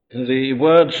The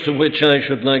words to which I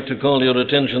should like to call your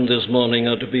attention this morning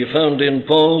are to be found in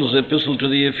Paul's epistle to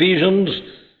the Ephesians,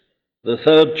 the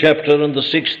 3rd chapter and the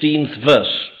 16th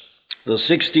verse. The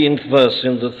 16th verse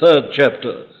in the 3rd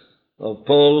chapter of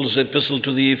Paul's epistle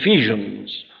to the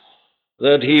Ephesians,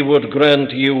 that he would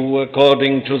grant you,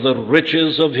 according to the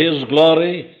riches of his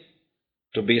glory,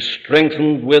 to be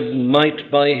strengthened with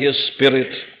might by his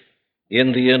Spirit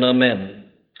in the inner man.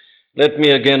 Let me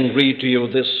again read to you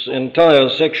this entire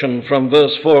section from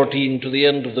verse 14 to the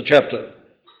end of the chapter.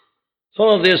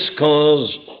 For this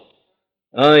cause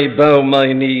I bow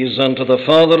my knees unto the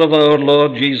Father of our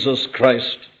Lord Jesus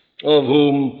Christ, of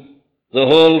whom the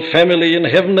whole family in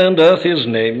heaven and earth is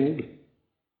named,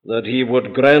 that he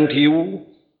would grant you,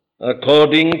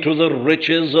 according to the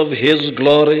riches of his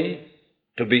glory,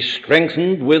 to be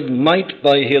strengthened with might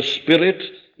by his Spirit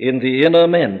in the inner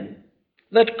man,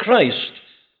 that Christ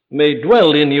may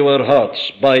dwell in your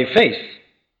hearts by faith,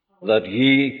 that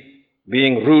ye,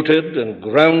 being rooted and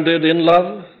grounded in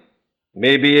love,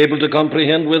 may be able to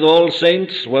comprehend with all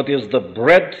saints what is the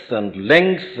breadth and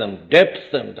length and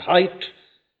depth and height,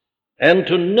 and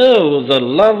to know the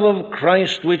love of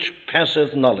Christ which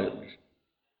passeth knowledge,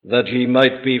 that ye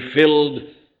might be filled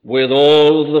with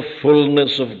all the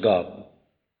fullness of God.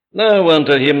 Now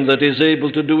unto him that is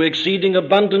able to do exceeding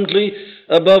abundantly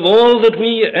above all that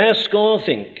we ask or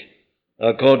think,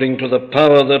 according to the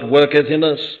power that worketh in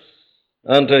us,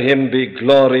 unto him be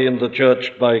glory in the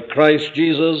church by Christ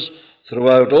Jesus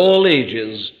throughout all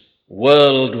ages,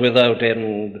 world without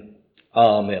end.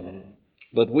 Amen.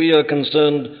 But we are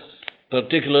concerned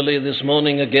particularly this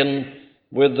morning again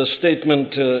with the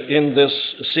statement in this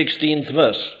 16th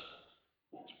verse.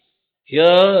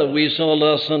 Here we saw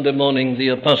last Sunday morning the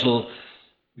apostle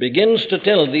begins to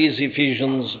tell these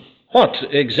Ephesians what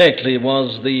exactly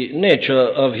was the nature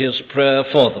of his prayer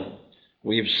for them.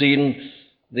 We've seen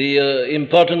the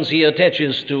importance he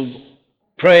attaches to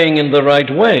praying in the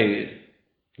right way.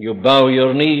 You bow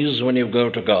your knees when you go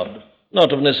to God,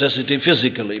 not of necessity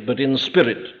physically, but in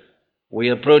spirit. We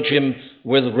approach him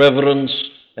with reverence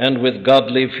and with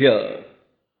godly fear.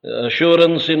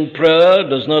 Assurance in prayer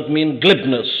does not mean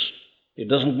glibness. It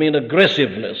doesn't mean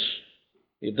aggressiveness.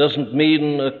 It doesn't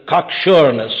mean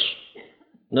cocksureness.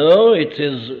 No, it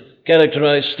is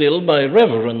characterized still by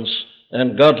reverence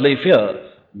and godly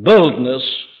fear. Boldness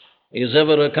is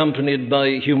ever accompanied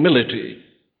by humility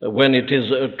when it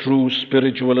is a true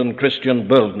spiritual and Christian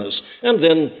boldness. And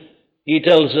then he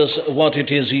tells us what it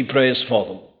is he prays for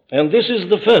them. And this is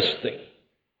the first thing,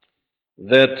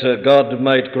 that God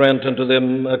might grant unto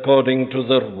them according to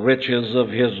the riches of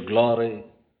his glory,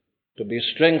 to be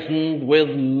strengthened with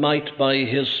might by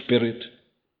his Spirit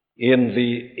in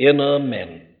the inner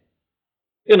man.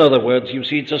 In other words, you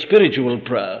see, it's a spiritual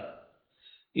prayer.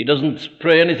 He doesn't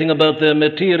pray anything about their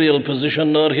material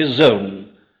position nor his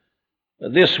own.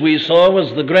 This, we saw,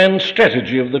 was the grand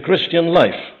strategy of the Christian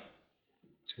life.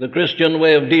 The Christian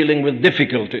way of dealing with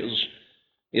difficulties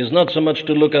is not so much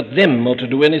to look at them or to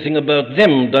do anything about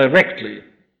them directly.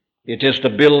 It is to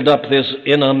build up this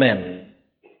inner man.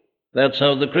 That's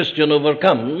how the Christian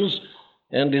overcomes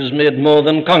and is made more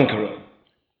than conqueror.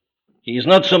 He's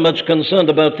not so much concerned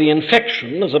about the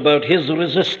infection as about his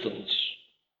resistance.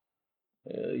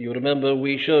 You remember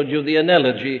we showed you the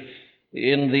analogy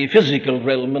in the physical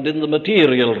realm and in the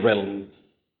material realm.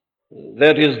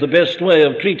 That is the best way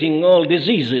of treating all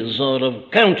diseases or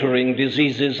of countering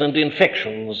diseases and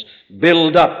infections.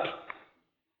 Build up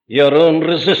your own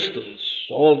resistance.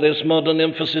 All this modern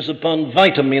emphasis upon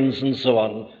vitamins and so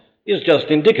on is just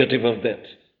indicative of that.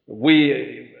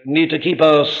 We need to keep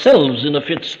ourselves in a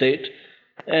fit state,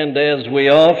 and as we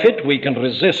are fit, we can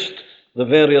resist the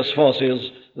various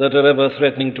forces that are ever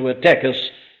threatening to attack us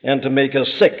and to make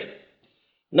us sick.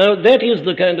 Now, that is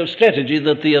the kind of strategy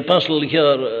that the apostle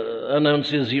here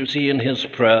announces, you see, in his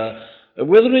prayer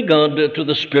with regard to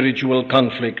the spiritual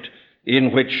conflict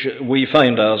in which we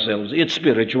find ourselves. It's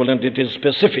spiritual and it is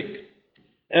specific.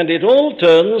 And it all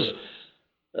turns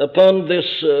upon this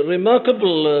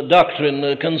remarkable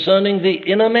doctrine concerning the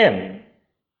inner man.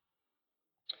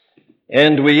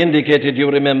 And we indicated, you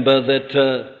remember,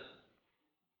 that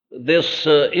this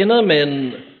inner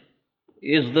man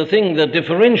is the thing that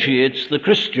differentiates the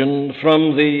Christian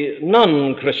from the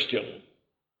non-Christian.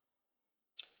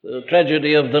 The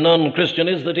tragedy of the non-Christian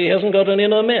is that he hasn't got an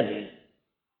inner man.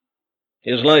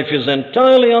 His life is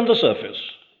entirely on the surface.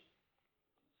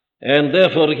 And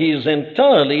therefore he is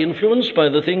entirely influenced by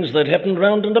the things that happen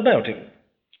round and about him.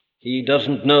 He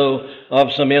doesn't know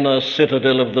of some inner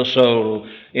citadel of the soul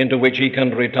into which he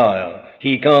can retire.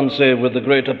 He can't say with the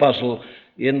great apostle,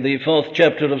 in the 4th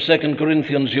chapter of 2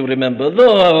 Corinthians, you remember,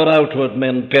 though our outward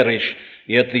men perish,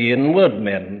 yet the inward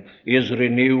man is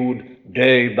renewed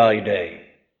day by day.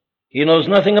 He knows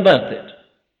nothing about that.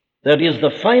 That is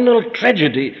the final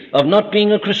tragedy of not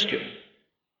being a Christian.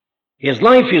 His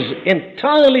life is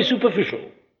entirely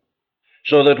superficial,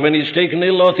 so that when he's taken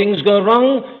ill or things go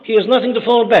wrong, he has nothing to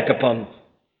fall back upon.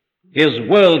 His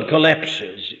world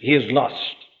collapses. He is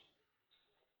lost.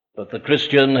 But the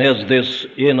Christian has this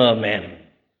inner man.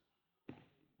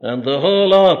 And the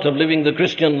whole art of living the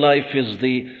Christian life is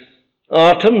the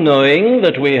art of knowing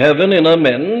that we have an inner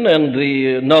man and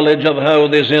the knowledge of how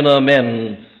this inner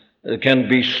man can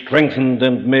be strengthened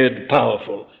and made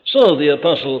powerful. So the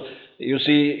apostle, you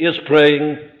see, is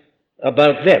praying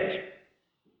about that.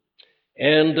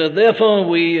 And therefore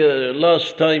we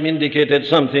last time indicated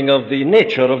something of the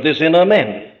nature of this inner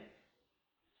man.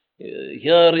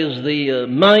 Here is the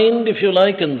mind, if you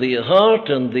like, and the heart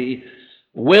and the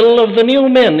will of the new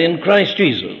man in Christ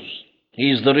Jesus.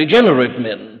 He's the regenerate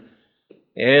man.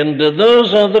 And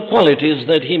those are the qualities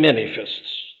that he manifests.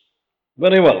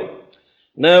 Very well.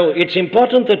 Now, it's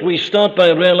important that we start by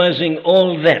realizing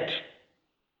all that.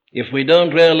 If we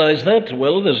don't realize that,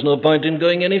 well, there's no point in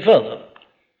going any further.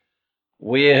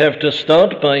 We have to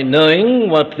start by knowing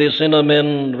what this inner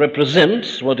man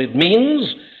represents, what it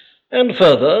means, and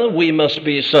further, we must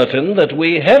be certain that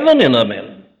we have an inner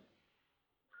man.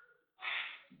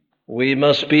 We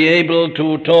must be able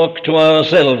to talk to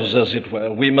ourselves, as it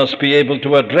were. We must be able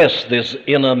to address this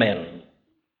inner man.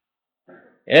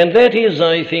 And that is,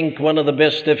 I think, one of the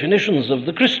best definitions of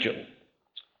the Christian.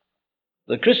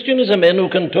 The Christian is a man who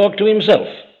can talk to himself.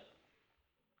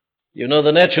 You know,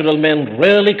 the natural man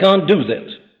rarely can't do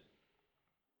that.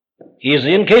 He is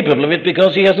incapable of it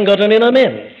because he hasn't got an inner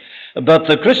man. But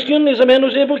the Christian is a man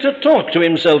who's able to talk to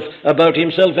himself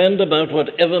and about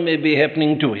whatever may be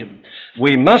happening to him.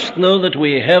 We must know that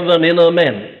we have an inner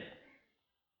man.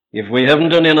 If we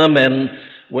haven't an inner man,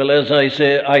 well, as I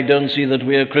say, I don't see that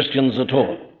we are Christians at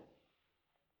all.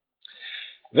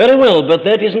 Very well, but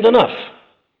that isn't enough.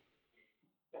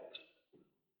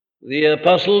 The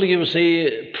apostle, you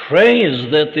see, prays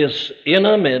that this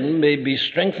inner man may be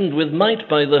strengthened with might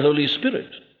by the Holy Spirit.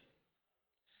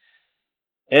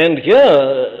 And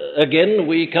here, again,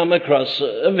 we come across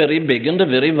a very big and a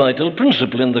very vital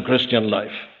principle in the Christian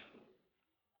life.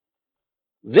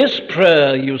 This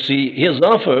prayer, you see, is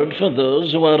offered for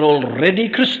those who are already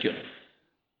Christian.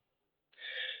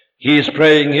 He is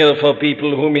praying here for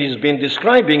people whom he's been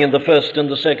describing in the 1st and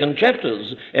the 2nd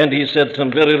chapters, and he said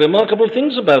some very remarkable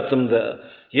things about them there.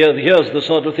 Here's the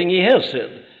sort of thing he has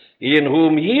said. In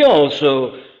whom he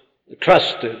also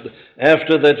trusted,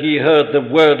 after that he heard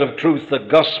the word of truth, the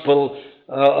gospel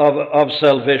of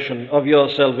salvation, of your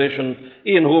salvation,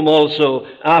 in whom also,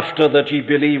 after that he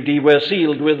believed, he were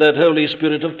sealed with that Holy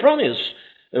Spirit of promise,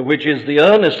 which is the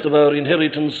earnest of our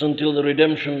inheritance until the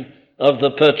redemption of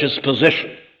the purchased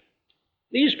possession.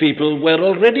 These people were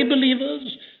already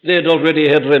believers. They had already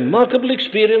had remarkable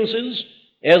experiences,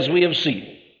 as we have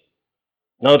seen.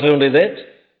 Not only that,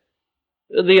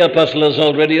 the apostle has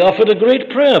already offered a great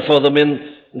prayer for them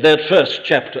in that 1st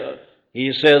chapter.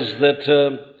 He says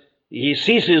that he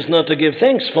ceases not to give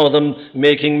thanks for them,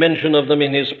 making mention of them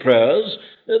in his prayers,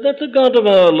 that the God of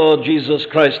our Lord Jesus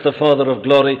Christ, the Father of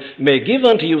glory, may give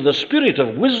unto you the spirit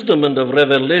of wisdom and of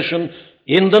revelation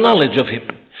in the knowledge of him.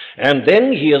 And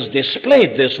then he has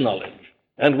displayed this knowledge.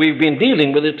 And we've been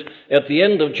dealing with it at the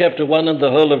end of chapter 1 and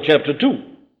the whole of chapter 2.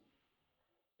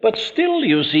 But still,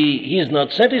 you see, he's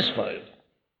not satisfied.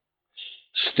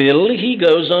 Still, he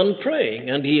goes on praying,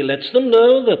 and he lets them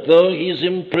know that though he's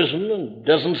in prison and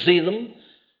doesn't see them,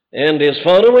 and is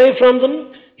far away from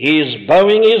them, he is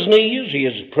bowing his knees, he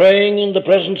is praying in the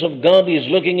presence of God, he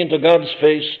is looking into God's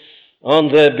face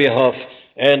on their behalf,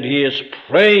 and he is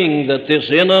praying that this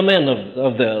inner man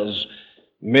of theirs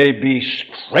may be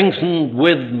strengthened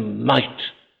with might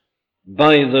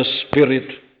by the Spirit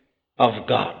of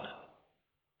God.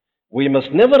 We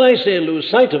must never, I say, lose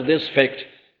sight of this fact,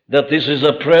 that this is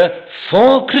a prayer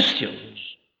for Christians.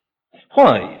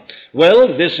 Why?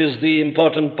 Well, this is the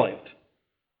important point.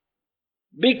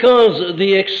 Because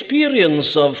the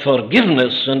experience of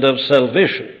forgiveness and of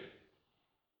salvation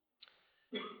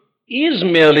is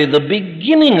merely the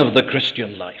beginning of the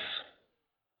Christian life.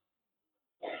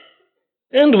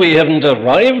 And we haven't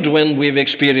arrived when we've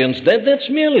experienced that. That's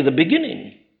merely the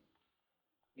beginning.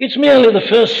 It's merely the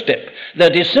first step.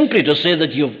 That is simply to say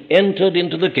that you've entered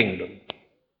into the kingdom.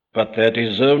 But that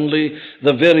is only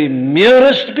the very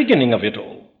merest beginning of it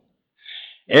all.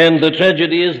 And the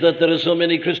tragedy is that there are so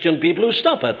many Christian people who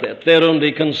stop at that. They're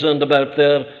only concerned about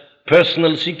their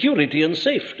personal security and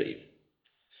safety.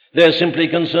 They're simply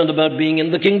concerned about being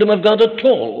in the kingdom of God at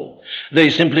all. They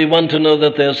simply want to know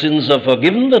that their sins are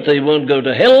forgiven, that they won't go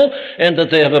to hell, and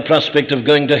that they have a prospect of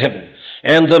going to heaven.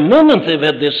 And the moment they've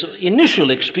had this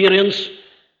initial experience,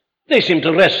 they seem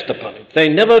to rest upon it. They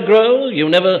never grow. You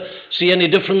never see any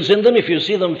difference in them. If you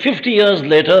see them 50 years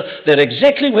later, they're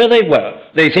exactly where they were.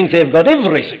 They think they've got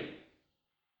everything.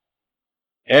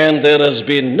 And there has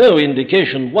been no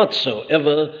indication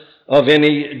whatsoever of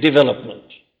any development.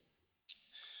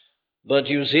 But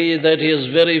you see, that is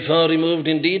very far removed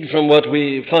indeed from what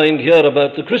we find here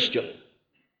about the Christian.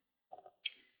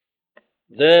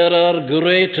 There are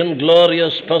great and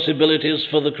glorious possibilities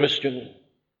for the Christian.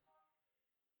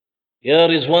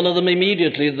 Here is one of them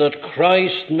immediately, that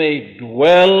Christ may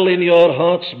dwell in your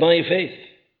hearts by faith,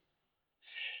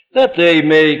 that they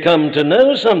may come to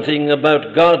know something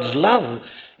about God's love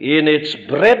in its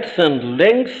breadth and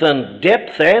length and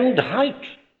depth and height.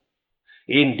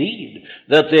 Indeed,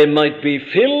 that they might be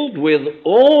filled with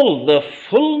all the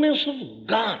fullness of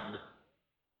God.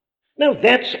 Now,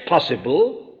 that's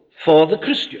possible for the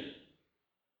Christian.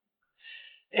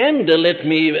 And let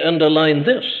me underline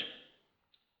this.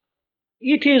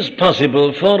 It is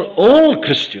possible for all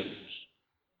Christians.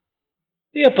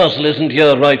 The apostle isn't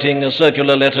here writing a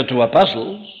circular letter to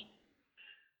apostles.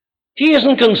 He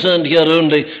isn't concerned here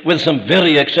only with some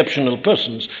very exceptional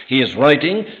persons. He is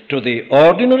writing to the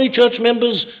ordinary church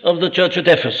members of the church at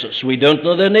Ephesus. We don't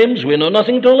know their names. We know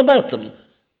nothing at all about them.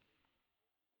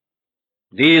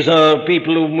 These are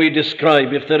people whom we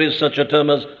describe, if there is such a term,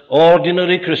 as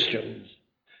ordinary Christians.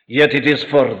 Yet it is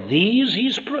for these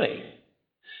he's praying.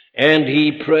 And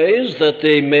he prays that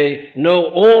they may know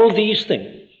all these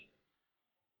things,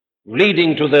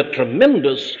 leading to that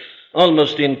tremendous,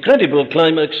 almost incredible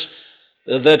climax,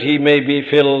 that he may be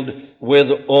filled with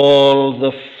all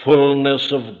the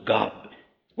fullness of God.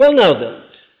 Well, now then,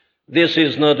 this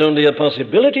is not only a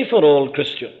possibility for all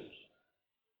Christians,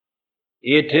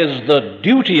 it is the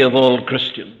duty of all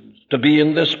Christians to be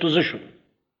in this position.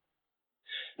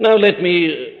 Now let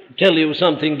me tell you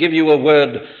something, give you a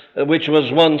word which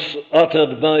was once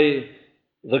uttered by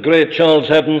the great Charles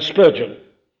Haddon Spurgeon.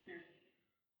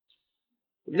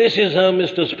 This is how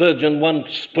Mr. Spurgeon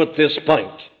once put this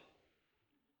point.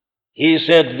 He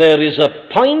said, there is a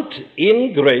point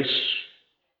in grace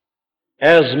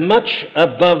as much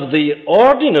above the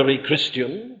ordinary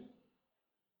Christian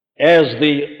as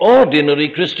the ordinary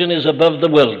Christian is above the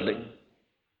worldling.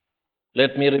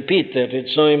 Let me repeat that,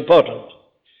 it's so important.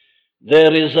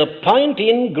 There is a point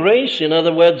in grace, in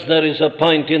other words, there is a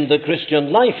point in the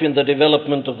Christian life, in the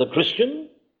development of the Christian,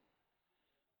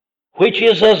 which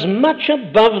is as much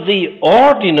above the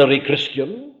ordinary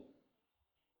Christian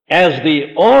as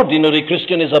the ordinary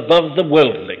Christian is above the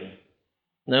worldling.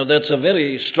 Now that's a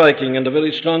very striking and a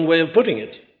very strong way of putting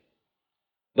it,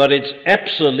 but it's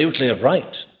absolutely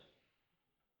right.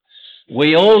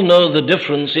 We all know the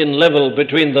difference in level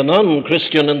between the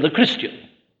non-Christian and the Christian.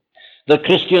 The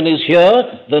Christian is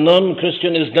here, the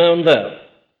non-Christian is down there.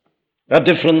 A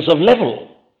difference of level.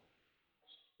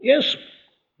 Yes,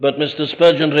 but Mr.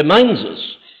 Spurgeon reminds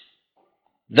us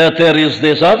that there is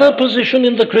this other position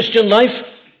in the Christian life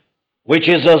which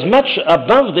is as much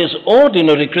above this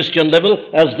ordinary Christian level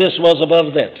as this was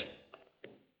above that.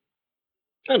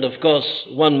 And of course,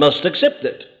 one must accept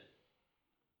that.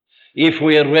 If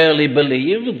we really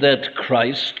believe that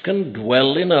Christ can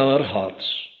dwell in our hearts,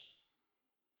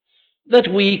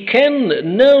 that we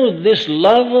can know this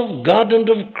love of God and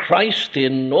of Christ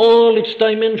in all its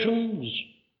dimensions,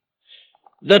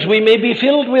 that we may be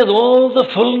filled with all the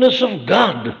fullness of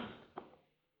God,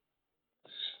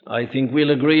 I think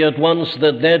we'll agree at once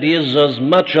that that is as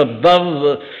much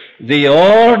above the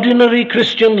ordinary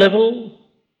Christian level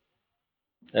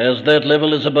as that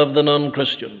level is above the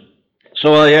non-Christian.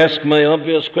 So I ask my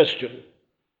obvious question.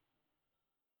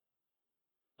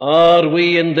 Are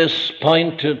we in this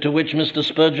point to which Mr.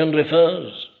 Spurgeon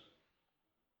refers?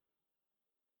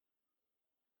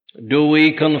 Do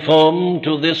we conform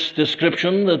to this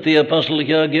description that the apostle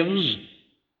here gives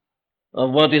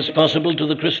of what is possible to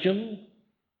the Christian?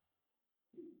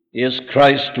 Is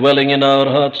Christ dwelling in our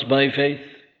hearts by faith?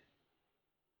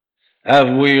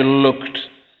 Have we looked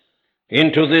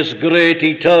into this great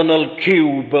eternal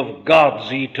cube of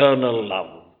God's eternal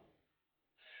love?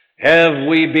 Have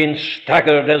we been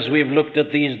staggered as we've looked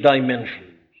at these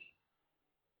dimensions?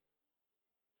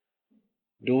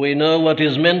 Do we know what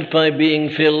is meant by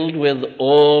being filled with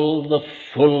all the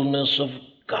fullness of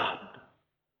God?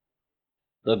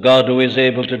 The God who is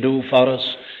able to do for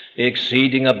us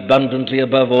exceeding abundantly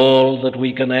above all that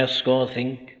we can ask or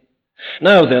think.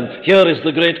 Now then, here is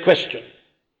the great question.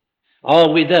 Are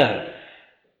we there?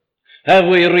 Have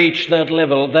we reached that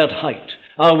level, that height?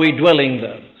 Are we dwelling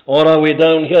there? Or are we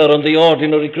down here on the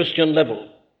ordinary Christian level?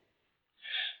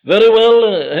 Very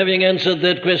well, having answered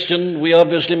that question, we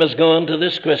obviously must go on to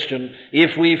this question.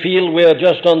 If we feel we're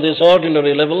just on this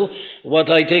ordinary level, what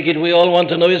I take it we all want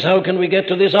to know is how can we get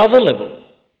to this other level?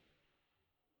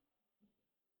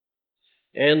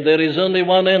 And there is only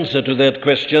one answer to that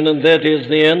question, and that is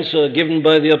the answer given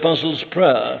by the Apostles'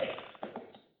 prayer.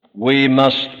 We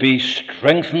must be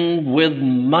strengthened with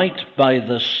might by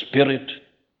the Spirit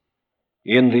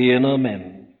in the inner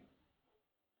man.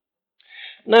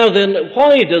 Now then,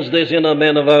 why does this inner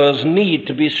man of ours need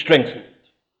to be strengthened?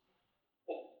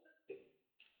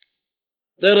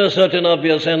 There are certain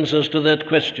obvious answers to that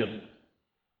question.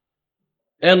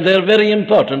 And they're very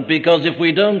important, because if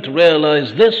we don't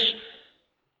realize this,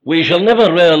 we shall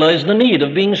never realize the need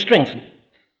of being strengthened.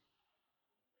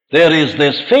 There is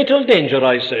this fatal danger,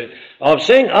 I say, of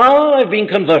saying, I've been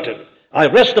converted. I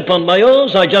rest upon my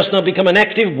oars, I just now become an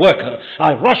active worker.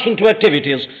 I rush into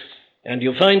activities. And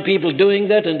you find people doing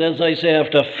that, and as I say,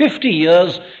 after 50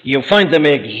 years, you find them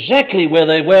exactly where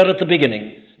they were at the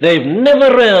beginning. They've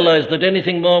never realized that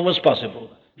anything more was possible.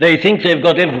 They think they've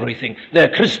got everything.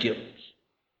 They're Christians.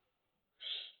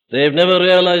 They've never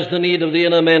realized the need of the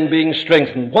inner man being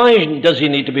strengthened. Why does he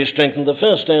need to be strengthened? The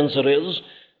first answer is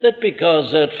that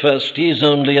because at first he's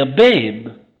only a babe.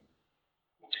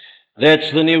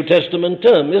 That's the New Testament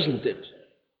term, isn't it?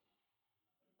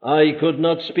 I could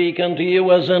not speak unto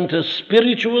you as unto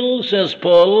spiritual, says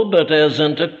Paul, but as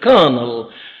unto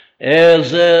carnal,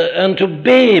 as unto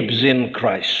babes in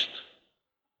Christ.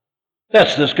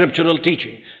 That's the scriptural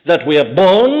teaching, that we are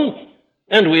born,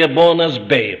 and we are born as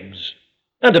babes.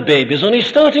 And a babe is only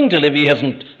starting to live. He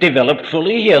hasn't developed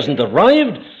fully, he hasn't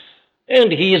arrived,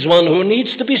 and he is one who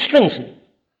needs to be strengthened.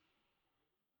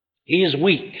 He is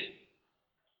weak.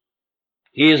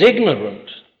 He is ignorant.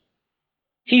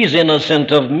 He is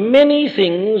innocent of many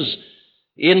things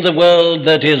in the world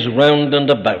that is round and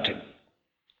about him.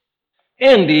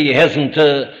 And he hasn't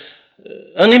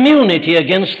an immunity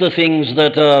against the things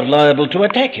that are liable to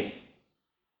attack him.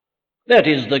 That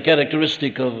is the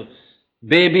characteristic of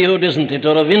babyhood, isn't it,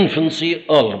 or of infancy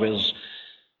always.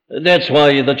 That's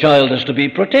why the child has to be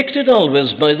protected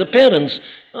always by the parents.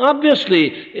 Obviously,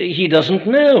 he doesn't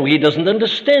know, he doesn't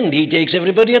understand. He takes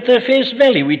everybody at their face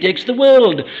value. He takes the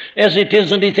world as it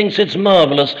is, and he thinks it's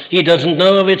marvelous. He doesn't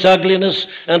know of its ugliness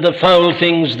and the foul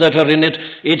things that are in it.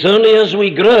 It's only as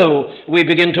we grow we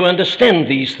begin to understand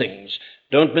these things.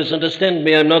 Don't misunderstand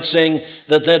me. I'm not saying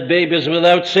that that babe is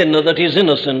without sin or that he's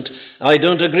innocent. I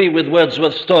don't agree with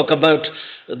Wordsworth's talk about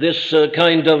this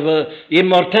kind of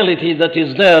immortality that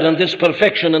is there and this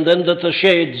perfection, and then that the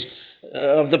shades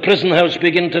of the prison house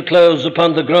begin to close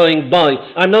upon the growing boy.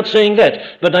 I'm not saying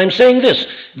that, but I'm saying this,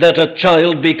 that a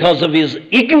child, because of his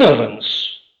ignorance,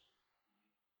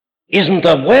 isn't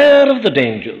aware of the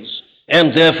dangers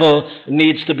and therefore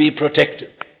needs to be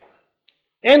protected.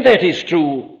 And that is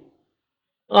true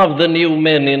of the new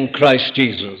men in Christ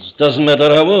Jesus. Doesn't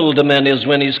matter how old a man is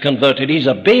when he's converted, he's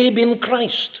a babe in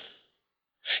Christ.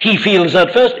 He feels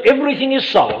at first everything is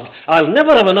solved. I'll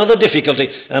never have another difficulty.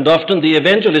 And often the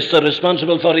evangelists are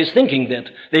responsible for his thinking that.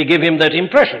 They give him that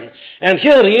impression. And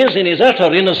here he is in his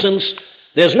utter innocence.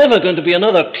 There's never going to be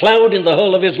another cloud in the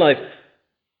whole of his life.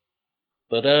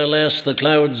 But alas, the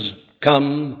clouds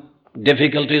come,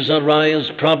 difficulties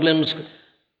arise, problems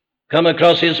come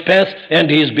across his path, and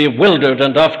he is bewildered,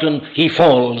 and often he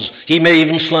falls. He may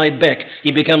even slide back.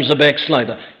 He becomes a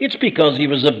backslider. It's because he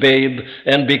was a babe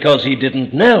and because he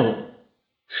didn't know.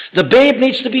 The babe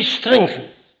needs to be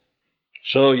strengthened.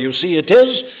 So you see, it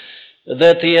is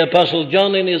that the Apostle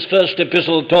John in his first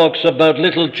epistle talks about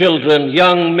little children,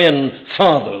 young men,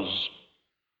 fathers.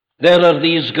 There are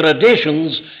these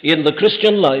gradations in the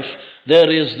Christian life. There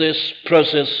is this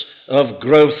process of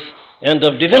growth and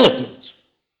of development.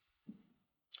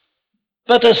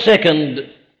 But a second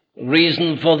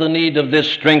reason for the need of this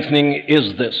strengthening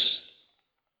is this.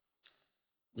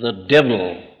 The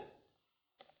devil,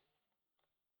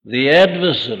 the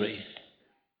adversary,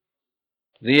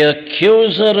 the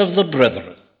accuser of the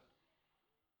brethren,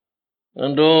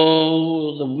 and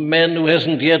the man who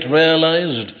hasn't yet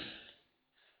realized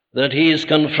that he is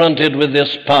confronted with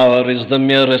this power is the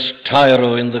merest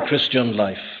tyro in the Christian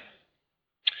life.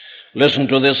 Listen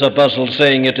to this apostle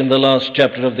saying it in the last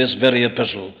chapter of this very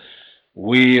epistle.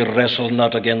 We wrestle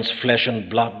not against flesh and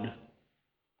blood.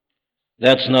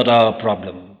 That's not our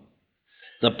problem.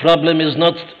 The problem is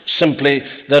not simply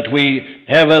that we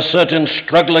have a certain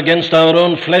struggle against our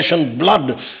own flesh and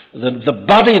blood. The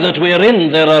body that we are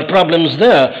in, there are problems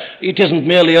there. It isn't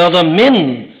merely other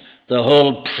men The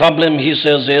whole problem, he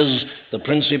says, is the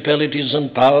principalities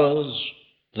and powers,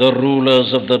 the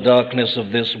rulers of the darkness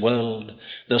of this world,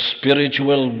 the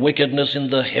spiritual wickedness in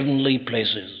the heavenly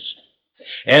places.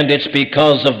 And it's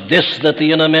because of this that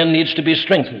the inner man needs to be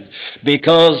strengthened,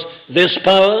 because this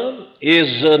power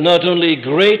is not only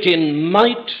great in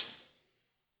might,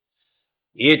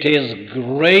 it is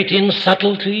great in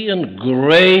subtlety and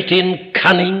great in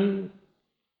cunning.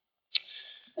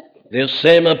 This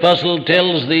same apostle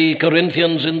tells the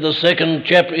Corinthians in the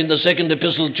second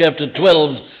epistle, chapter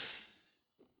 12,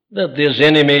 that this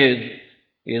enemy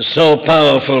is so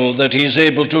powerful that he's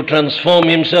able to transform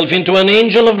himself into an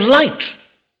angel of light.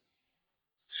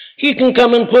 He can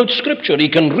come and quote Scripture. He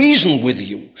can reason with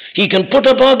you. He can put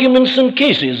up arguments and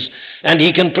cases, and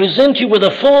he can present you with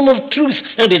a form of truth,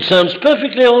 and it sounds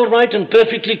perfectly all right and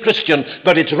perfectly Christian,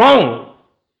 but it's wrong.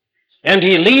 And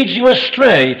he leads you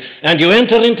astray, and you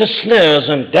enter into snares,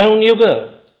 and down you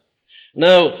go.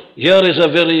 Now, here is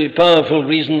a very powerful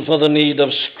reason for the need of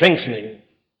strengthening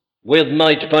with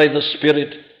might by the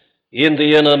Spirit in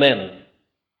the inner man.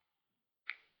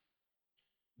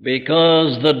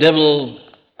 Because the devil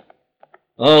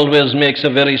always makes a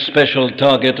very special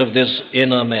target of this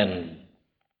inner man.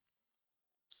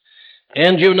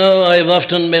 And you know, I've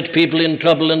often met people in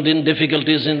trouble and in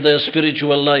difficulties in their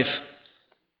spiritual life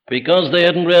because they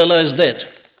hadn't realized that.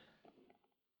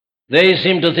 They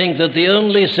seem to think that the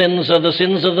only sins are the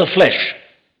sins of the flesh.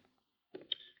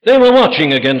 They were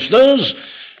watching against those,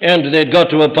 and they'd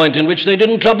got to a point in which they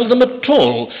didn't trouble them at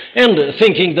all. And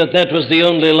thinking that that was the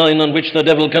only line on which the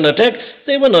devil can attack,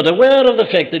 they were not aware of the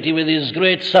fact that he, with his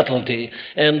great subtlety,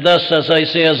 and thus, as I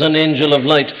say, as an angel of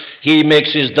light, he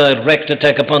makes his direct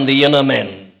attack upon the inner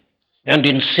man, and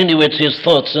insinuates his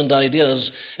thoughts and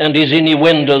ideas, and his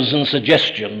innuendos and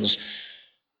suggestions.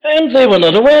 And they were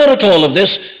not aware at all of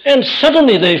this, and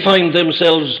suddenly they find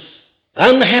themselves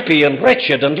unhappy and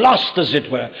wretched and lost, as it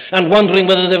were, and wondering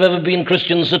whether they've ever been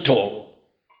Christians at all.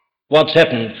 What's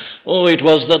happened? Oh, it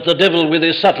was that the devil, with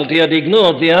his subtlety, had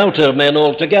ignored the outer man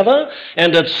altogether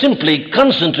and had simply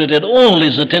concentrated all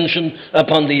his attention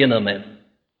upon the inner man.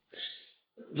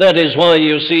 That is why,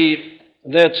 you see,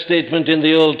 that statement in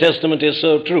the Old Testament is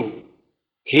so true.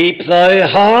 Keep thy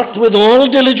heart with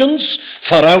all diligence,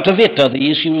 for out of it are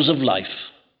the issues of life.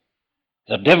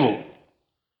 The devil.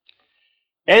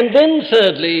 And then,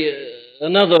 thirdly,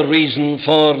 another reason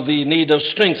for the need of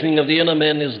strengthening of the inner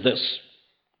man is this.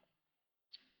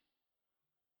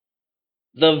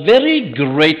 The very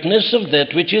greatness of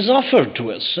that which is offered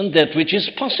to us and that which is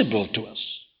possible to us.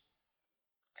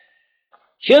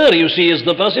 Here, you see, is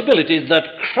the possibility that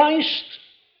Christ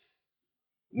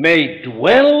may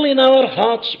dwell in our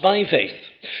hearts by faith,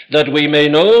 that we may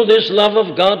know this love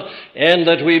of God, and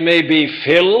that we may be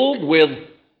filled with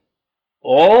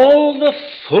all the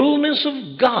fullness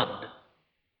of God.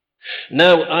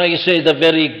 Now, I say the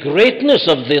very greatness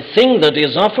of the thing that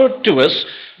is offered to us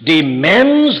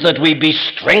demands that we be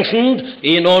strengthened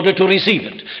in order to receive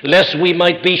it, lest we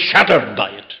might be shattered by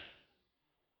it.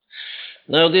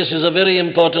 Now, this is a very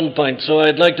important point, so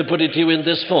I'd like to put it to you in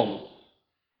this form.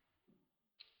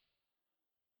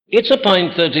 It's a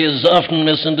point that is often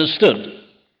misunderstood,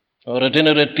 or at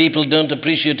any rate people don't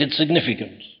appreciate its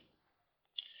significance.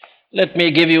 Let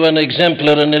me give you an example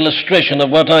or an illustration of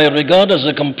what I regard as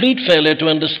a complete failure to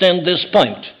understand this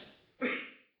point.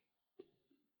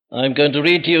 I'm going to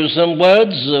read to you some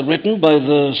words written by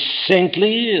the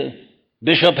saintly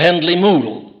Bishop Handley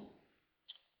Moule.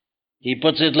 He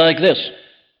puts it like this: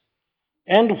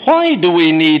 and why do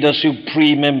we need a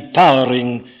supreme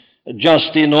empowering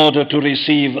just in order to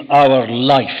receive our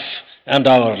life and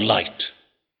our light?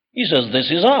 He says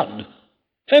this is odd.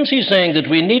 Fancy saying that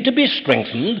we need to be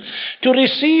strengthened to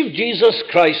receive Jesus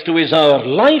Christ, who is our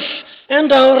life and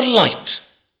our light.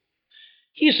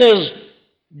 He says,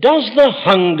 does the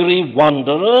hungry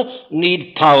wanderer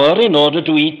need power in order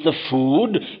to eat the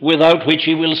food without which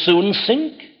he will soon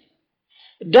sink?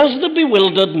 Does the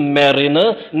bewildered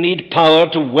mariner need power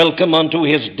to welcome onto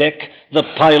his deck the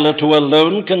pilot who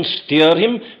alone can steer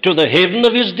him to the haven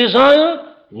of his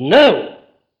desire? No.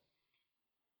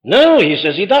 No, he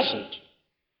says, he doesn't.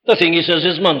 The thing, he says,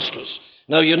 is monstrous.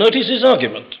 Now, you notice his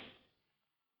argument.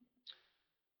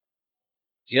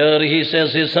 Here, he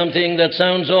says, is something that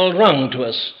sounds all wrong to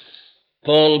us.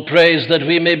 Paul prays that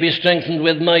we may be strengthened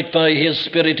with might by his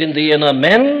Spirit in the inner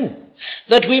man,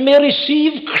 that we may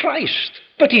receive Christ.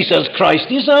 But he says Christ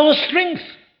is our strength.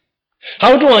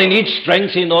 How do I need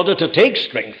strength in order to take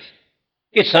strength?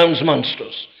 It sounds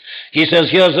monstrous. He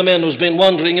says, here's a man who's been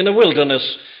wandering in a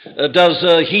wilderness.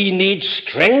 Does he need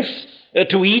strength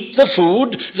to eat the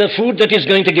food that is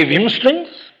going to give him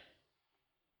strength?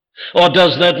 Or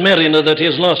does that mariner that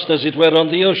is lost, as it were,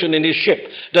 on the ocean in his ship,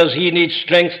 does he need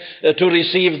strength to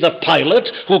receive the pilot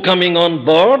who, coming on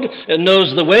board,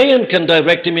 knows the way and can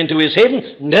direct him into his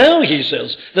haven? No, he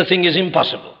says, the thing is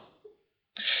impossible.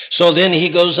 So then he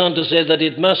goes on to say that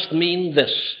it must mean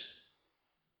this,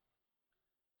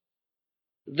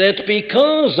 that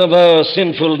because of our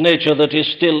sinful nature that is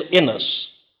still in us,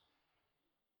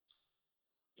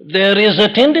 there is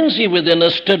a tendency within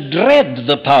us to dread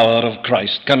the power of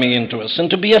Christ coming into us and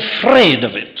to be afraid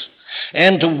of it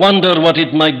and to wonder what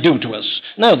it might do to us.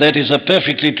 Now, that is a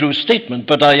perfectly true statement,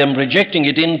 but I am rejecting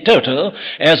it in toto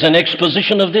as an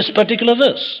exposition of this particular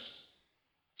verse.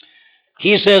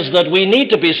 He says that we need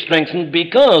to be strengthened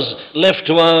because, left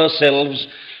to ourselves,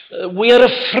 we are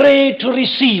afraid to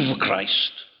receive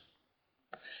Christ.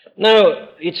 Now,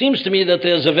 it seems to me that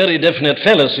there's a very definite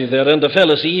fallacy there, and a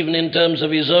fallacy even in terms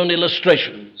of his own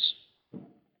illustrations.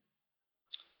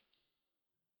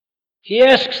 He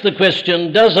asks the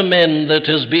question, does a man that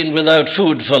has been without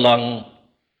food for long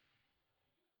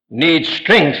need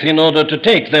strength in order to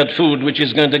take that food which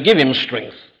is going to give him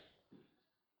strength?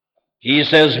 He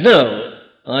says no.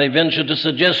 I venture to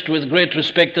suggest with great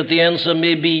respect that the answer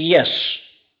may be yes.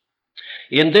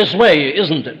 In this way,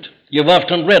 isn't it? You've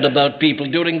often read about people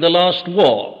during the last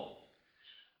war,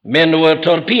 men who were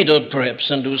torpedoed perhaps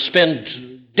and who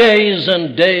spent days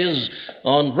and days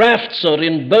on rafts or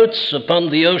in boats upon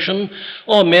the ocean,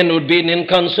 or men who'd been in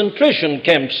concentration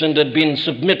camps and had been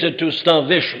submitted to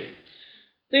starvation.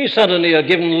 They suddenly are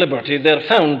given liberty. They're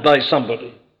found by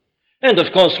somebody. And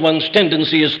of course one's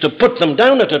tendency is to put them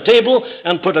down at a table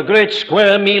and put a great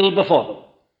square meal before them.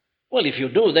 Well, if you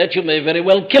do that, you may very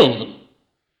well kill them.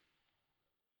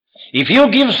 If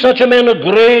you give such a man a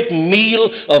great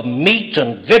meal of meat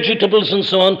and vegetables and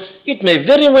so on, it may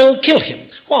very well kill him.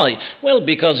 Why? Well,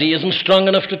 because he isn't strong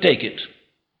enough to take it.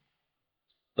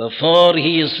 Before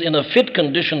he is in a fit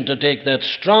condition to take that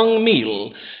strong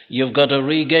meal, you've got to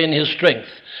regain his strength.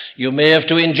 You may have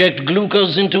to inject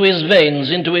glucose into his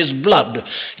veins, into his blood.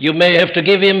 You may have to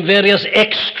give him various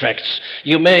extracts.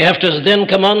 You may have to then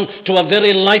come on to a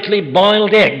very lightly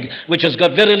boiled egg, which has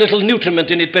got very little nutriment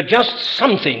in it, but just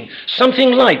something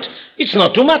light. It's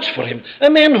not too much for him. A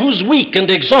man who's weak and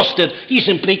exhausted, he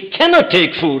simply cannot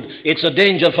take food. It's a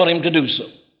danger for him to do so.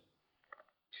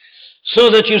 So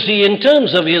that you see, in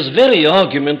terms of his very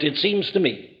argument, it seems to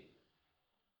me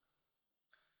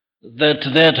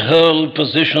that whole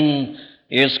position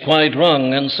is quite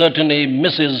wrong and certainly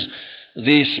misses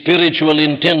the spiritual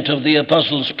intent of the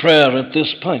Apostles' prayer at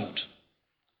this point.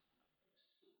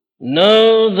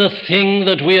 No, the thing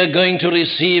that we are going to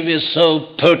receive is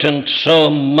so potent, so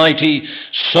mighty,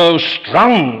 so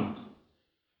strong,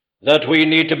 that we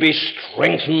need to be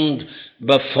strengthened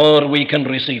before we can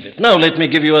receive it. Now let me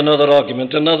give you another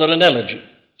argument, another analogy.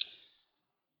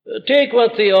 Take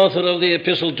what the author of the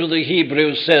Epistle to the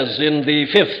Hebrews says in the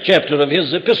 5th chapter of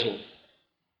his epistle.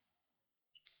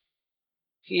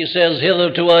 He says,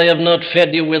 "Hitherto I have not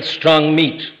fed you with strong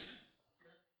meat.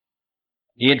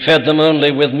 He had fed them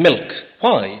only with milk."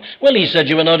 Why? Well, he said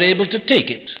you were not able to take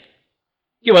it.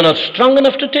 You were not strong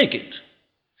enough to take it.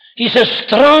 He says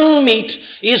strong meat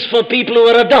is for people who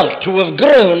are adult, who have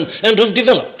grown and who have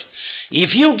developed.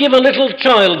 If you give a little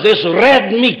child this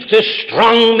red meat, this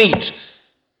strong meat,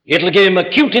 it'll give him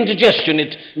acute indigestion.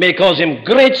 It may cause him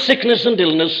great sickness and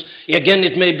illness. Again,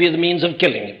 it may be the means of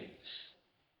killing him.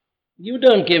 You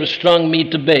don't give strong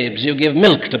meat to babes. You give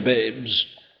milk to babes.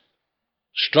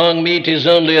 Strong meat is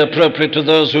only appropriate to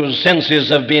those whose senses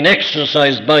have been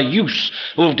exercised by use,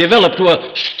 who've developed, who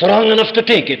are strong enough to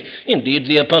take it. Indeed,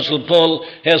 the Apostle Paul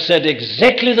has said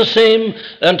exactly the same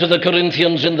unto the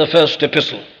Corinthians in the first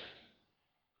epistle.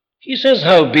 He says,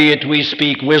 "Howbeit we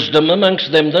speak wisdom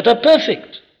amongst them that are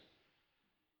perfect."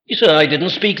 He said, "I didn't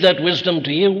speak that wisdom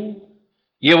to you.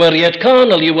 You were yet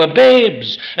carnal, you were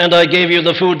babes, and I gave you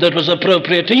the food that was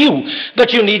appropriate to you.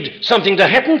 But you need something to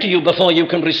happen to you before you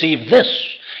can receive this.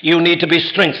 You need to be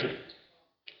strengthened."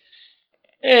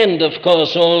 And, of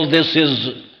course, all this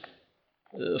is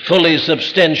fully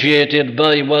substantiated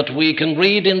by what we can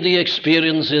read in the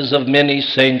experiences of many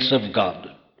saints of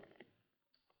God.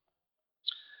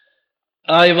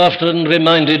 I've often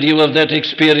reminded you of that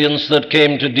experience that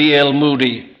came to D.L.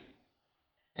 Moody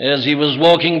as he was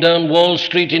walking down Wall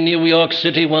Street in New York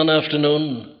City one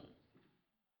afternoon.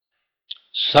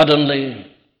 Suddenly,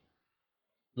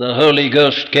 the Holy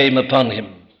Ghost came upon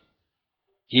him.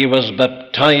 He was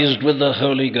baptized with the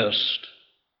Holy Ghost.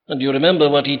 And you remember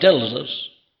what he tells us.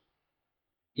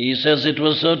 He says it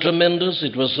was so tremendous,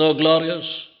 it was so glorious.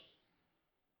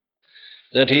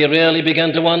 that he really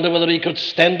began to wonder whether he could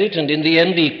stand it, and in the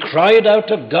end he cried out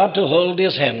to God to hold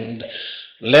his hand,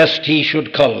 lest he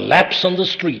should collapse on the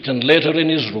street and later in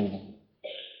his room.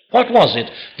 What was it?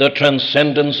 The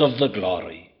transcendence of the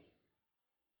glory.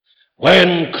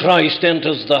 When Christ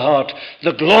enters the heart,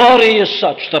 the glory is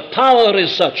such, the power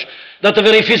is such, that the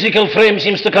very physical frame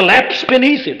seems to collapse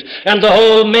beneath it, and the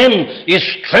whole man is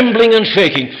trembling and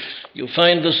shaking. You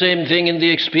find the same thing in the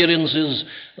experiences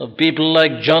of people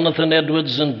like Jonathan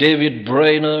Edwards and David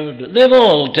Brainerd. They've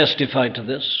all testified to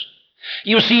this.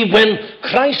 You see, when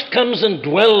Christ comes and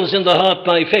dwells in the heart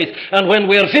by faith, and when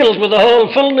we're filled with the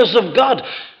whole fullness of God,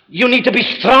 you need to be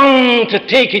strong to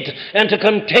take it and to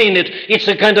contain it. It's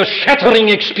a kind of shattering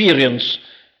experience.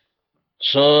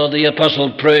 So the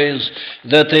apostle prays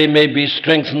that they may be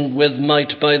strengthened with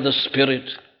might by the Spirit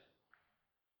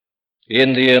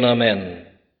in the inner man.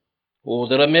 Oh,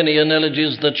 there are many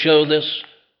analogies that show this.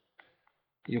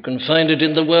 You can find it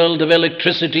in the world of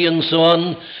electricity and so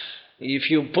on. If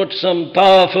you put some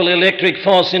powerful electric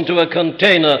force into a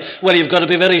container, well, you've got to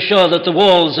be very sure that the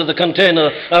walls of the container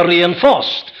are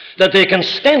reinforced, that they can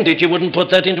stand it. You wouldn't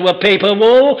put that into a paper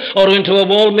wall or into a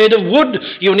wall made of wood.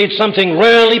 You need something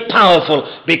really powerful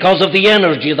because of the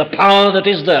energy, the power that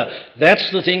is there.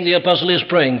 That's the thing the apostle is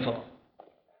praying for.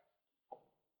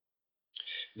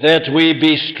 That we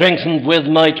be strengthened with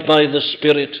might by the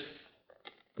Spirit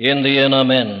in the inner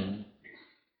man.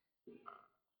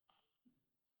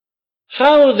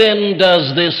 How then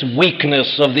does this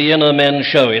weakness of the inner man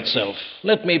show itself?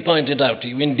 Let me point it out to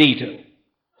you in detail.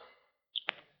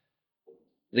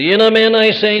 The inner man,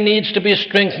 I say, needs to be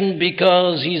strengthened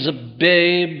because he's a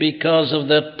babe, because of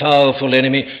that powerful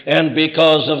enemy, and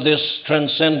because of this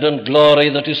transcendent glory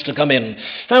that is to come in.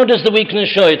 How does the weakness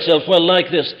show itself? Well,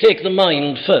 like this. Take the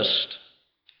mind first.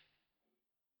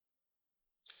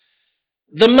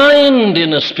 The mind,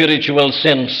 in a spiritual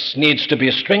sense, needs to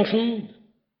be strengthened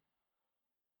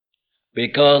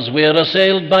because we are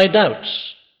assailed by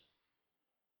doubts.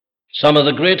 Some of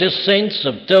the greatest saints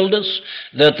have told us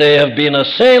that they have been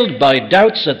assailed by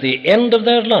doubts at the end of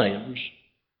their lives.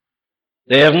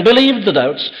 They haven't believed the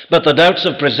doubts, but the doubts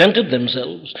have presented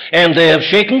themselves, and they have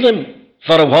shaken them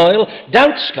for a while.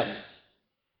 Doubts come.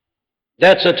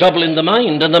 That's a trouble in the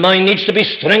mind, and the mind needs to be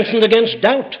strengthened against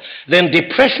doubt. Then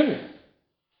depression.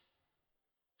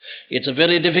 It's a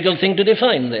very difficult thing to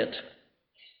define that.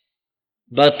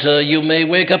 But you may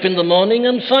wake up in the morning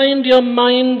and find your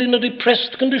mind in a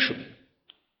depressed condition.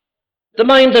 The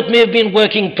mind that may have been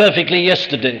working perfectly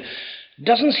yesterday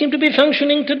doesn't seem to be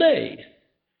functioning today.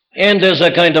 And there's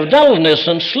a kind of dullness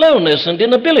and slowness and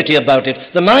inability about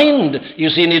it. The mind, you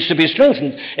see, needs to be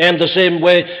strengthened. And the same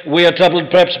way we are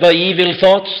troubled perhaps by evil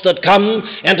thoughts that come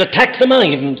and attack the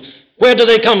mind. Where do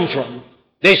they come from?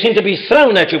 They seem to be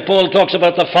thrown at you. Paul talks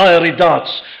about the fiery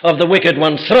darts of the wicked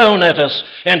one thrown at us,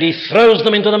 and he throws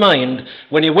them into the mind.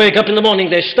 When you wake up in the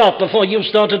morning, they stop before you've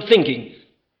started thinking.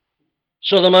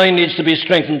 So the mind needs to be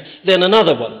strengthened. Then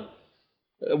another one,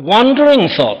 wandering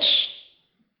thoughts.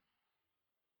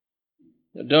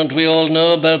 Don't we all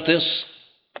know about this?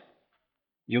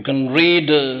 You can read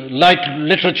light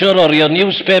literature or your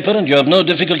newspaper and you have no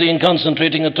difficulty in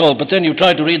concentrating at all. But then you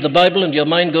try to read the Bible and your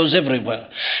mind goes everywhere.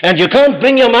 And you can't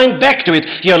bring your mind back to it.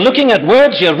 You're looking at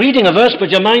words, you're reading a verse,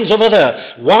 but your mind's over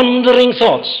there. Wandering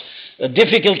thoughts. A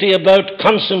difficulty about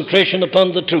concentration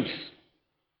upon the truth.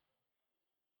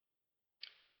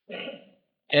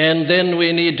 And then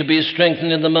we need to be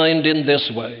strengthened in the mind in this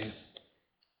way.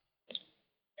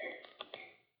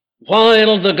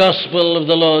 While the gospel of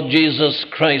the Lord Jesus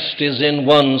Christ is in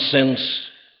one sense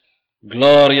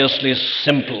gloriously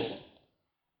simple,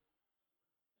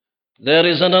 there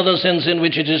is another sense in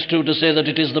which it is true to say that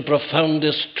it is the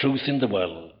profoundest truth in the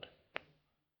world.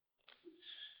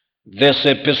 This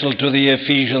epistle to the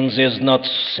Ephesians is not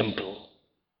simple.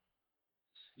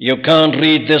 You can't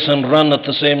read this and run at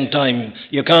the same time.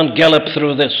 You can't gallop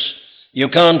through this. You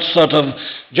can't sort of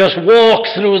just walk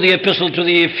through the epistle to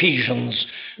the Ephesians.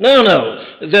 No,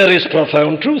 there is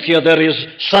profound truth here. There is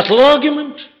subtle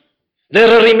argument. There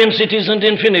are immensities and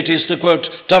infinities, to quote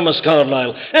Thomas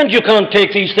Carlyle. And you can't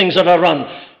take these things at a run.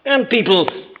 And people,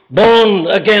 born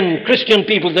again, Christian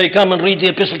people, they come and read the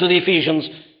epistle to the Ephesians.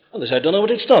 And they say, I don't know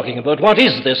what it's talking about. What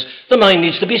is this? The mind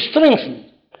needs to be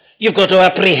strengthened. You've got to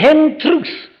apprehend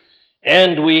truth.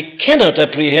 And we cannot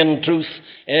apprehend truth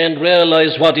and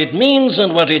realize what it means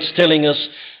and what it's telling us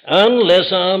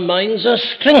unless our minds are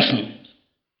strengthened.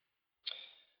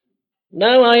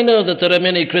 Now, I know that there are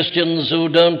many Christians who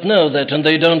don't know that, and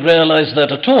they don't realize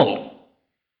that at all.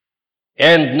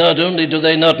 And not only do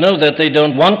they not know that, they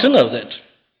don't want to know that.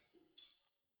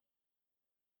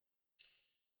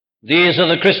 These are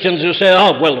the Christians who say,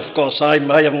 oh, well, of course, I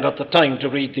haven't got the time to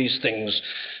read these things.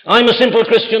 I'm a simple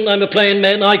Christian, I'm a plain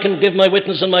man, I can give my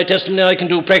witness and my testimony, I can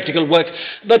do practical work,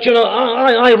 but,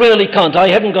 I really can't, I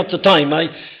haven't got the time.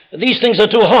 These things are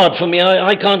too hard for me,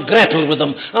 I can't grapple with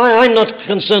them. I'm not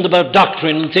concerned about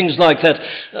doctrine and things like that.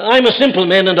 I'm a simple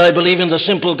man and I believe in the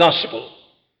simple gospel.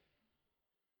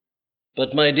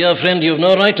 But, my dear friend, you've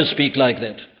no right to speak like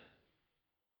that.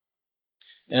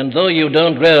 And though you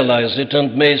don't realize it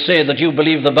and may say that you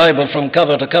believe the Bible from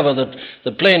cover to cover, that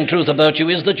the plain truth about you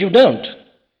is that you don't.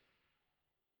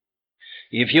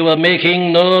 If you are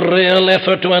making no real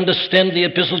effort to understand the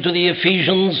epistle to the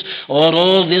Ephesians or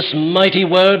all this mighty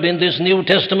word in this New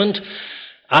Testament,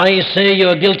 I say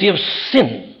you're guilty of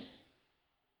sin.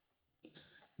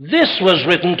 This was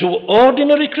written to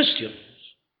ordinary Christians.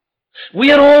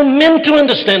 We are all meant to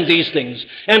understand these things,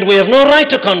 and we have no right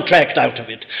to contract out of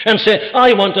it and say,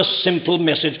 I want a simple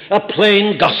message, a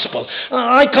plain gospel.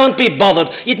 I can't be bothered.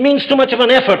 It means too much of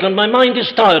an effort, and my mind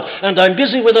is tired, and I'm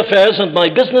busy with affairs, and my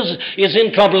business is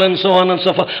in trouble, and so on and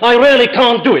so forth. I really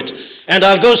can't do it, and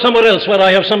I'll go somewhere else where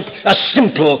I have a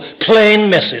simple, plain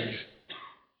message.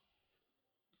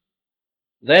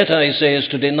 That, I say, is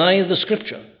to deny the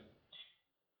Scripture.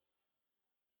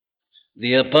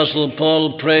 The Apostle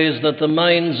Paul prays that the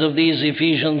minds of these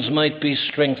Ephesians might be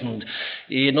strengthened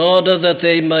in order that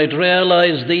they might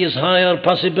realize these higher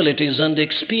possibilities and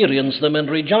experience them and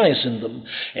rejoice in them,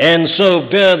 and so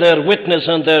bear their witness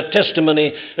and their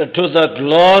testimony to the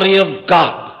glory of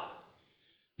God.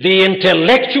 The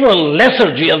intellectual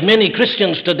lethargy of many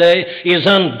Christians today is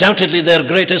undoubtedly their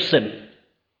greatest sin.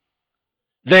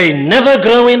 They never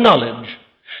grow in knowledge.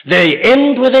 They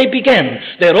end where they began.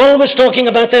 They're always talking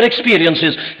about their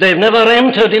experiences. They've never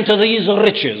entered into these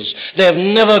riches. They've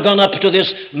never gone up to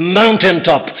this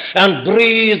mountaintop and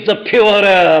breathed the pure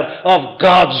air of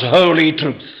God's holy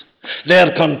truth.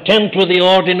 They're content with the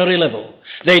ordinary level.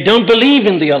 They don't believe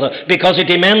in the other because it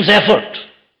demands effort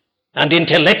and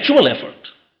intellectual effort.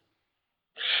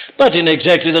 But in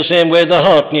exactly the same way, the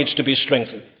heart needs to be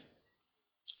strengthened.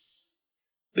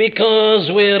 Because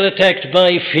we're attacked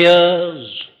by fears,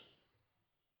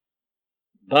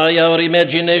 by our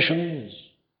imaginations.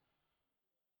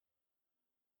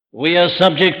 We are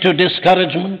subject to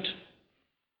discouragement.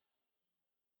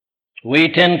 We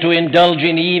tend to indulge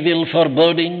in evil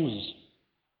forebodings.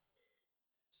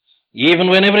 Even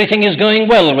when everything is going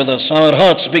well with us, our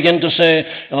hearts begin to say,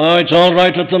 oh, it's all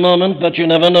right at the moment, but you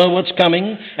never know what's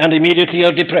coming, and immediately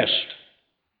you're depressed.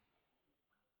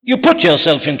 You put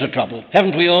yourself into trouble.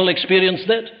 Haven't we all experienced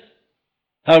that?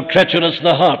 How treacherous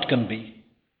the heart can be.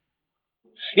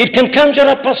 It can conjure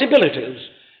up possibilities,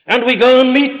 and we go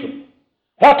and meet them.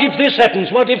 What if this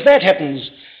happens? What if that happens?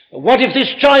 What if this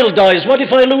child dies? What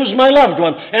if I lose my loved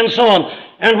one? And so on.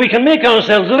 And we can make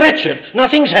ourselves wretched.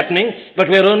 Nothing's happening, but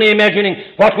we're only imagining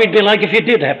what we'd be like if it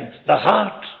did happen. The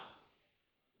heart.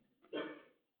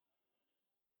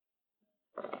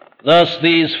 Thus,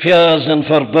 these fears and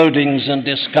forebodings and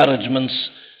discouragements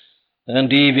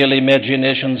and evil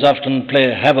imaginations often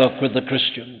play havoc with the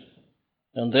Christian.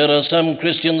 And there are some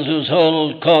Christians whose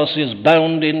whole course is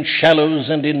bound in shallows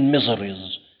and in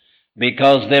miseries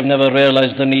because they've never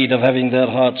realized the need of having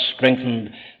their hearts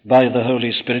strengthened by the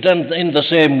Holy Spirit. And in the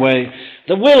same way,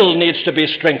 the will needs to be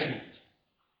strengthened.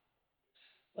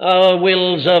 Our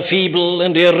wills are feeble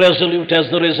and irresolute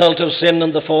as the result of sin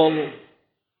and the fall.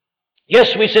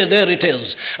 Yes, we say, there it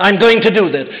is. I'm going to do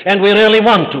that, and we really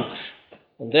want to.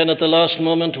 And then at the last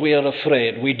moment we are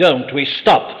afraid. We don't. We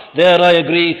stop. There I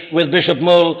agree with Bishop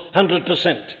Moule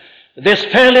 100%. This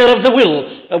failure of the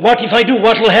will, what if I do,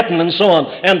 what will happen, and so on.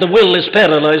 And the will is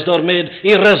paralyzed or made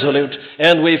irresolute,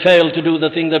 and we fail to do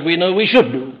the thing that we know we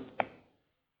should do.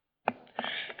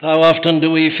 How often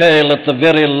do we fail at the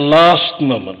very last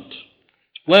moment?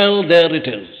 Well, there it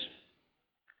is.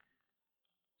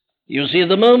 You see,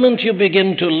 the moment you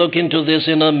begin to look into this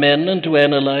inner man and to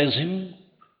analyze him,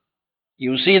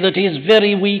 you see that he's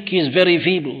very weak, he's very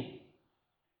feeble.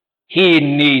 He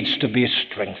needs to be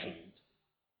strengthened.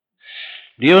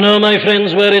 Do you know, my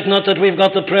friends, were it not that we've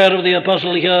got the prayer of the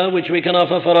apostle here, which we can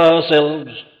offer for ourselves,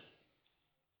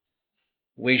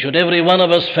 we should every one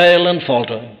of us fail and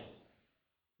falter.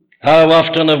 How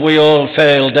often have we all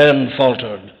failed and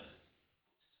faltered?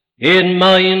 In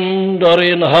mind or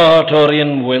in heart or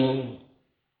in will.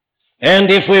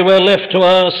 And if we were left to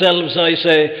ourselves, I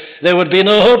say, there would be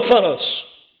no hope for us,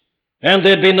 and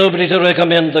there'd be nobody to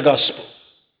recommend the gospel.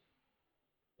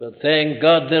 But thank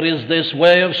God there is this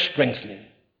way of strengthening.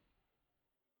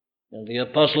 And the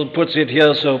apostle puts it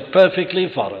here so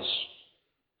perfectly for us.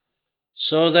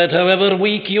 So that however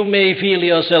weak you may feel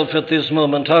yourself at this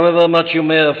moment, however much you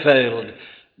may have failed,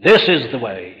 this is the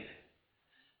way.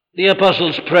 The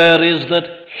apostle's prayer is that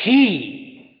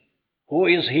he, who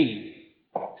is he?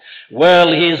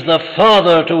 Well, he is the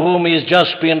Father to whom he's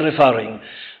just been referring,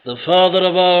 the Father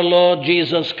of our Lord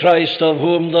Jesus Christ, of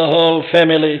whom the whole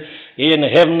family in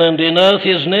heaven and in earth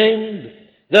is named,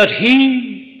 that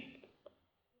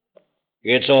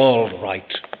it's all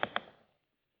right.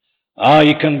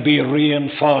 I can be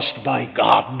reinforced by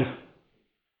God.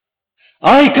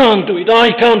 I can't do it.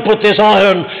 I can't put this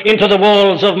iron into the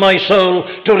walls of my soul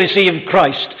to receive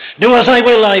Christ. Do as I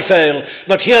will, I fail.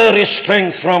 But here is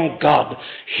strength from God.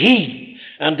 He,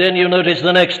 and then you notice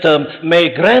the next term, may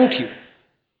grant you.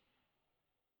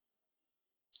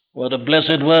 What a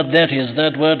blessed word that is,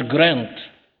 that word grant.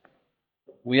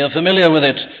 We are familiar with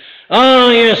it.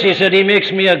 Ah, yes, he said, he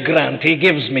makes me a grant. He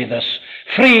gives me this.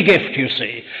 Free gift, you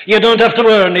see. You don't have to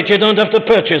earn it. You don't have to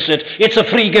purchase it. It's a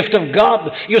free gift of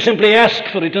God. You simply ask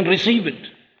for it and receive it,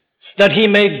 that he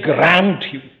may grant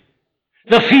you.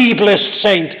 The feeblest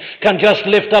saint can just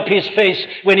lift up his face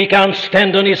when he can't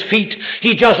stand on his feet.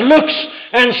 He just looks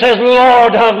and says,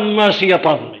 Lord, have mercy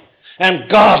upon me. And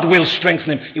God will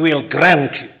strengthen him. He will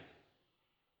grant you.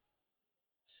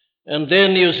 And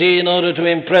then you see, in order to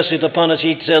impress it upon us,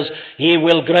 he says, he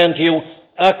will grant you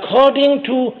according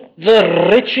to the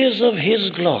riches of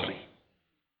his glory.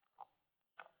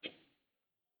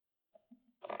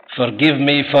 Forgive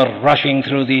me for rushing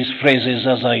through these phrases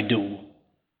as I do.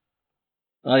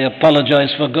 I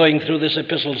apologize for going through this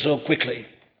epistle so quickly.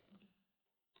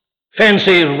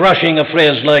 Fancy rushing a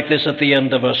phrase like this at the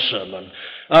end of a sermon.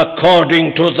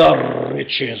 According to the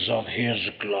riches of his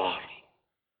glory.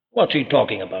 What's he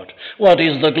talking about? What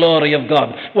is the glory of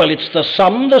God? Well, it's the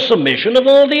summation of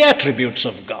all the attributes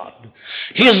of God.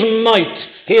 His might,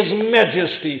 his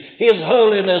majesty, his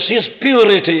holiness, his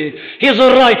purity, his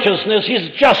righteousness,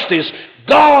 his justice.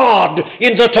 God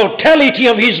in the totality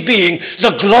of his being,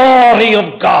 the glory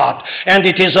of God. And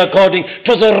it is according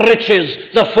to the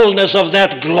riches, the fullness of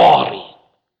that glory,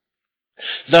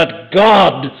 that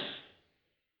God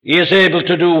is able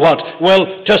to do what?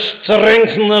 Well, to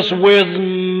strengthen us with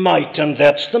might, and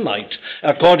that's the might,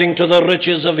 according to the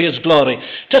riches of his glory,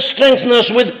 to strengthen us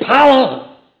with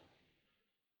power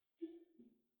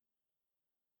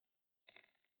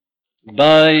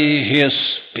by his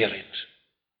Spirit.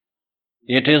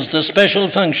 It is the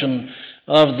special function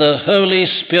of the Holy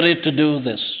Spirit to do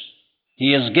this.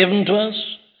 He is given to us.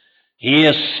 He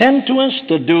is sent to us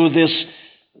to do this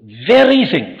very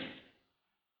thing.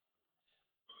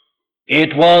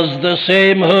 It was the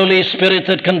same Holy Spirit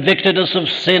that convicted us of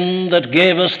sin, that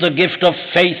gave us the gift of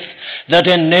faith, that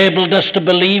enabled us to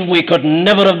believe. We could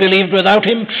never have believed without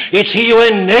him. It's he who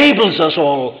enables us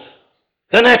all.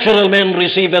 The natural man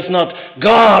receiveth not.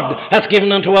 God hath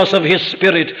given unto us of his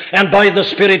Spirit, and by the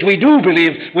Spirit we do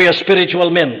believe we are spiritual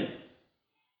men.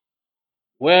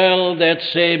 Well, that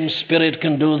same Spirit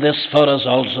can do this for us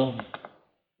also.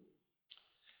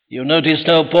 You noticed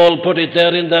how Paul put it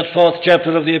there in that 4th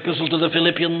chapter of the Epistle to the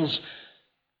Philippians.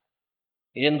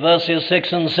 In verses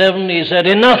 6 and 7, he said,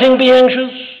 in nothing be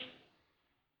anxious.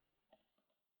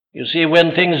 You see,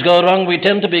 when things go wrong, we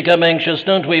tend to become anxious,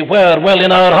 don't we? Where? Well,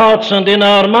 in our hearts and in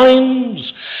our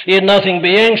minds. In nothing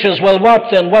be anxious. Well, what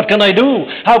then? What can I do?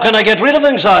 How can I get rid of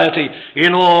anxiety?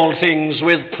 In all things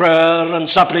with prayer and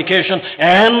supplication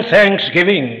and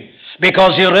thanksgiving.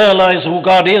 Because you realize who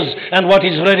God is and what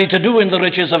he's ready to do in the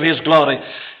riches of his glory.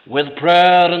 With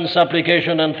prayer and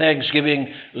supplication and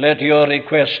thanksgiving, let your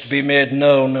request be made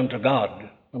known unto God.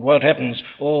 And what happens?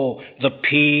 Oh, the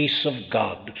peace of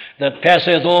God that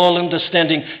passeth all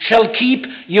understanding shall keep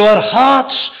your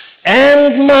hearts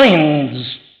and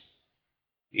minds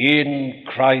in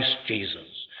Christ Jesus.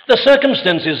 The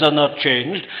circumstances are not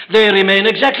changed. They remain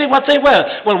exactly what they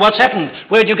were. Well, what's happened?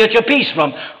 Where did you get your peace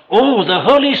from? Oh, the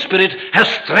Holy Spirit has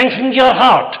strengthened your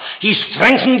heart. He's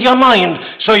strengthened your mind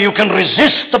so you can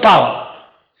resist the power.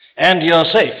 And you're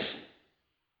safe.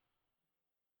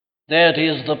 That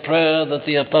is the prayer that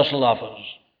the apostle offers.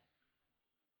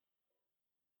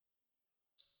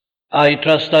 I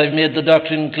trust I've made the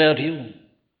doctrine clear to you.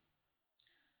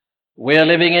 We are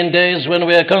living in days when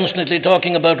we are constantly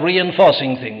talking about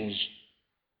reinforcing things.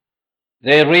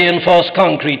 They reinforce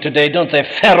concrete today, don't they?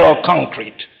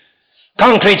 Ferro-concrete.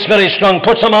 Concrete's very strong.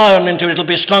 Put some iron into it, it'll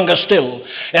be stronger still.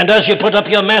 And as you put up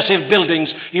your massive buildings,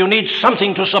 you need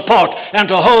something to support and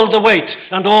to hold the weight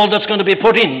and all that's going to be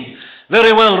put in.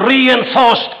 Very well,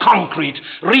 reinforced concrete.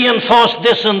 Reinforced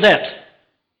this and that.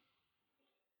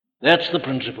 That's the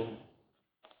principle.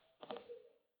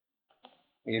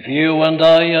 if you and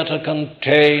I are to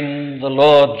contain the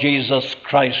Lord Jesus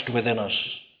Christ within us,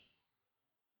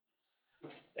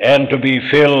 and to be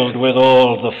filled with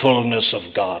all the fullness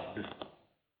of God,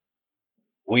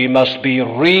 we must be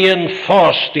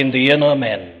reinforced in the inner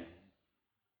man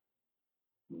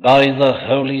by the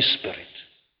Holy Spirit.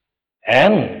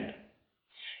 And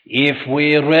if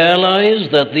we realize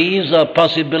that these are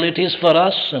possibilities for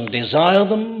us and desire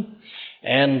them,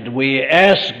 and we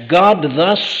ask God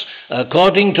thus,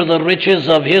 according to the riches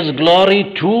of His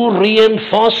glory, to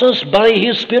reinforce us by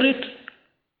His Spirit,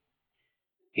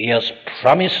 He has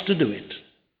promised to do it.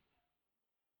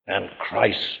 And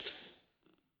Christ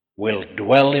will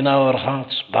dwell in our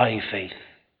hearts by faith.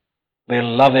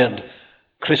 Beloved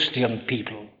Christian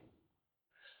people,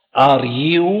 are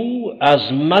you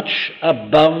as much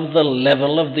above the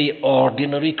level of the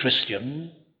ordinary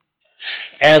Christian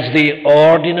as the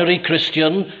ordinary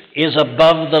Christian is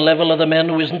above the level of the man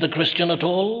who isn't a Christian at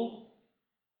all?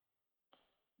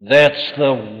 That's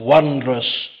the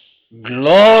wondrous,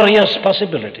 glorious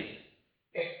possibility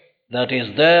that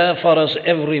is there for us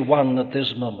everyone at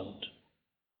this moment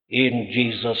in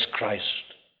Jesus Christ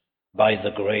by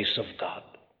the grace of God.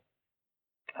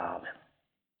 Amen.